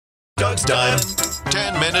Doug's Dime.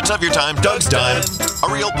 10 minutes of your time, Doug's Dime.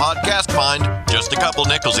 A real podcast find. Just a couple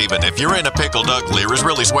nickels even. If you're in a pickle, Doug Lear is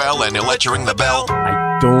really swell and he'll let you ring the bell.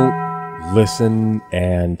 I don't listen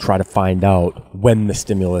and try to find out when the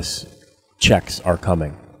stimulus checks are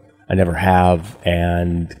coming. I never have,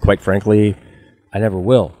 and quite frankly, I never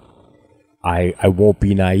will. I won't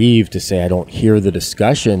be naive to say I don't hear the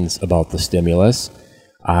discussions about the stimulus.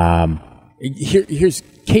 Here's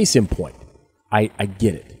case in point. I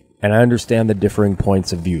get it, and I understand the differing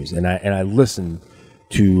points of views, and I listened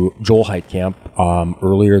to Joel Heitkamp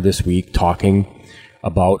earlier this week talking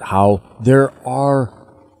about how there are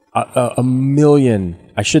a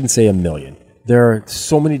million, I shouldn't say a million, there are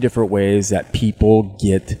so many different ways that people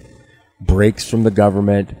get breaks from the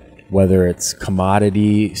government, whether it's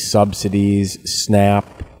commodity, subsidies,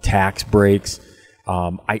 SNAP, tax breaks.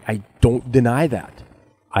 I don't deny that.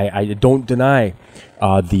 I don't deny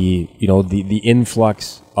the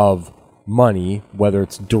influx of money, whether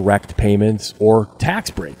it's direct payments or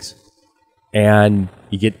tax breaks. And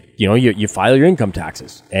you get, you file your income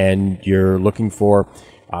taxes and you're looking for,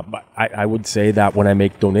 I would say that when I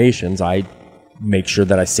make donations, I make sure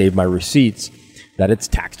that I save my receipts, that it's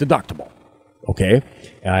tax deductible. Okay?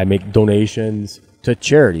 And I make donations to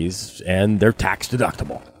charities and they're tax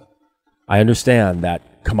deductible. I understand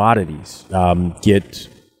that commodities get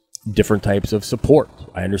different types of support.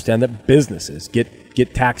 I understand that businesses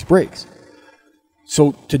get tax breaks.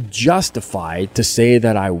 So to say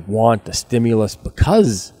that I want a stimulus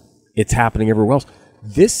because it's happening everywhere else,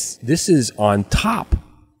 this is on top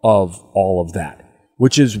of all of that,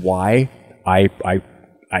 which is why I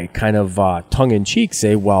kind of tongue-in-cheek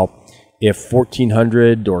say, well, if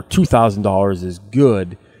 $1,400 or $2,000 is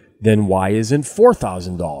good, then why isn't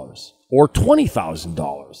 $4,000 or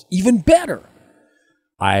 $20,000 even better?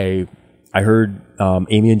 I heard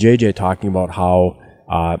Amy and JJ talking about how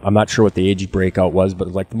I'm not sure what the age breakout was, but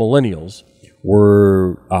like the millennials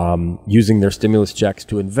were using their stimulus checks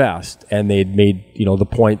to invest, and they'd made the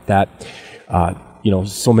point that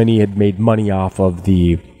so many had made money off of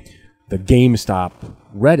the GameStop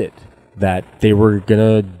Reddit that they were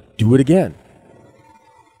gonna do it again.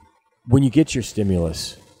 When you get your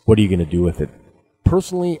stimulus, what are you gonna do with it?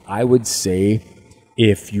 Personally, I would say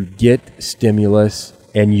if you get stimulus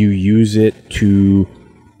and you use it to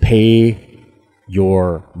pay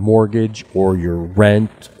your mortgage or your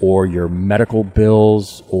rent or your medical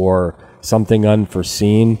bills or something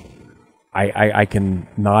unforeseen, I can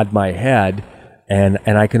nod my head and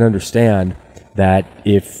I can understand that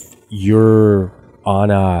if you're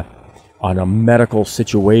on a medical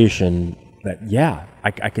situation, that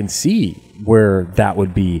I can see where that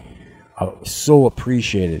would be so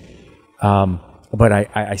appreciated. But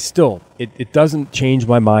I still, it doesn't change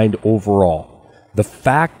my mind overall. The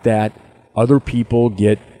fact that other people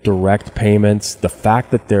get direct payments, the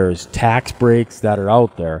fact that there's tax breaks that are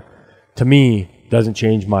out there, to me, doesn't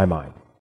change my mind.